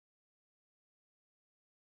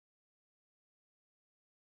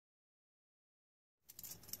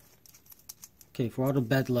Okay, for auto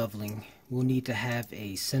bed leveling, we'll need to have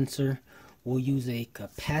a sensor. We'll use a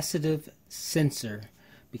capacitive sensor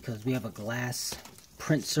because we have a glass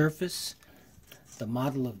print surface. The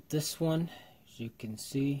model of this one, as you can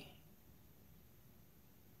see,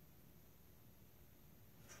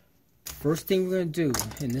 first thing we're going to do,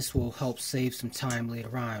 and this will help save some time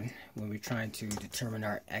later on when we're trying to determine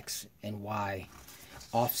our X and Y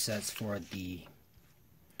offsets for the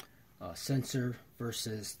sensor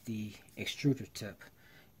versus the extruder tip.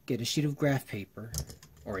 Get a sheet of graph paper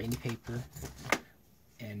or any paper,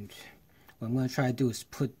 and what I'm going to try to do is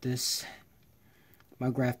put this, my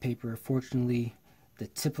graph paper, fortunately the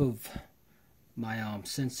tip of my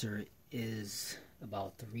sensor is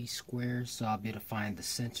about 3 squares, so I'll be able to find the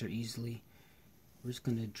sensor easily. We're just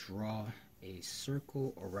going to draw a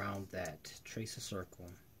circle around that, trace a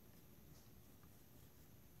circle.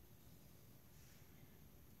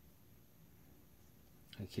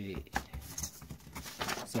 Okay,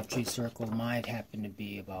 so tree circle might happen to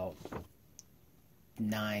be about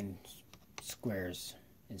 9 squares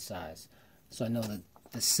in size. So I know that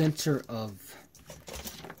the center of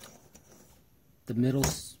the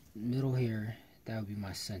middle here, that would be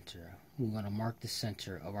my center. We're going to mark the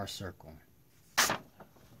center of our circle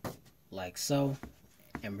like so,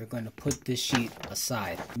 and we're going to put this sheet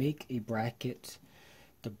aside. Make a bracket.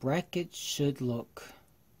 The bracket should look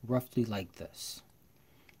roughly like this.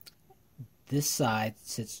 This side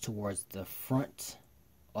sits towards the front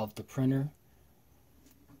of the printer.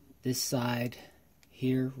 This side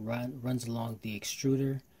here runs along the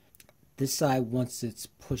extruder. This side, once it's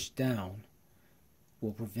pushed down,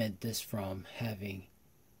 will prevent this from having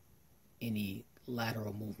any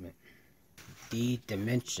lateral movement. The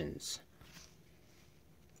dimensions.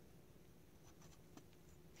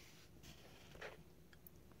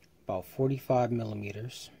 About 45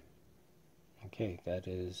 millimeters. Okay, that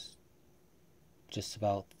is just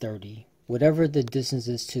about 30. Whatever the distance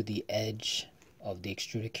is to the edge of the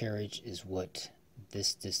extruded carriage is what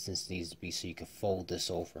this distance needs to be, so you can fold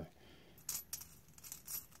this over.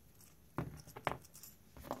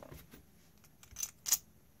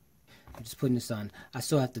 I'm just putting this on. I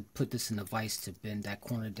still have to put this in a vise to bend that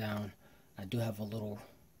corner down. I do have a little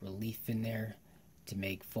relief in there to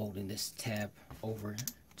make folding this tab over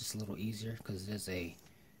just a little easier because it is a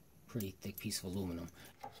pretty thick piece of aluminum.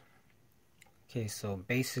 Okay, so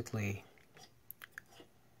basically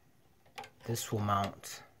this will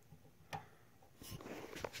mount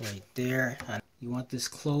right there. You want this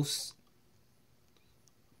close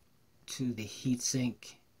to the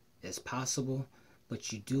heatsink as possible,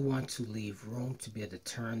 but you do want to leave room to be able to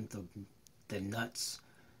turn the nuts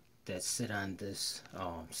that sit on this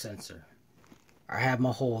sensor. I have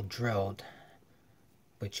my hole drilled,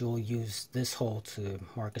 but you'll use this hole to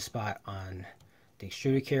mark a spot on the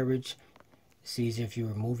extruded carriage. It's easier if you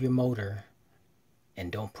remove your motor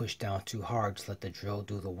and don't push down too hard. Just let the drill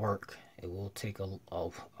do the work. It will take a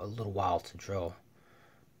little while to drill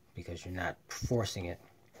because you're not forcing it.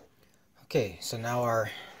 Okay, so now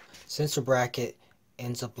our sensor bracket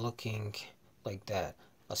ends up looking like that.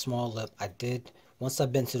 A small lip. Once I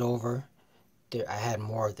bent it over, I had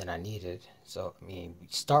more than I needed. So, I mean, you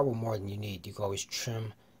start with more than you need. You can always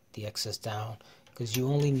trim the excess down because you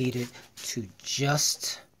only need it to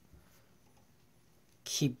just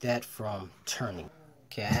keep that from turning.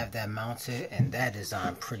 Okay, I have that mounted and that is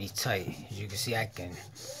on pretty tight. As you can see, I can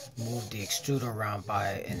move the extruder around by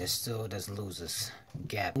it and it still doesn't lose this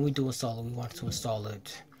gap. When we do install it, we want to install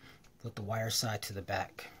it with the wire side to the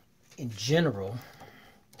back. In general,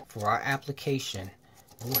 for our application,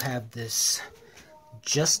 we'll have this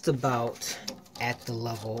just about at the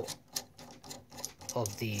level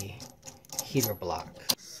of the heater block.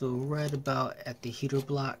 So right about at the heater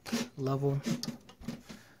block level,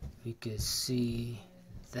 you can see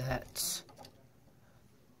that,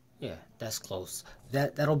 yeah, that's close.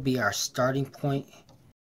 That'll be our starting point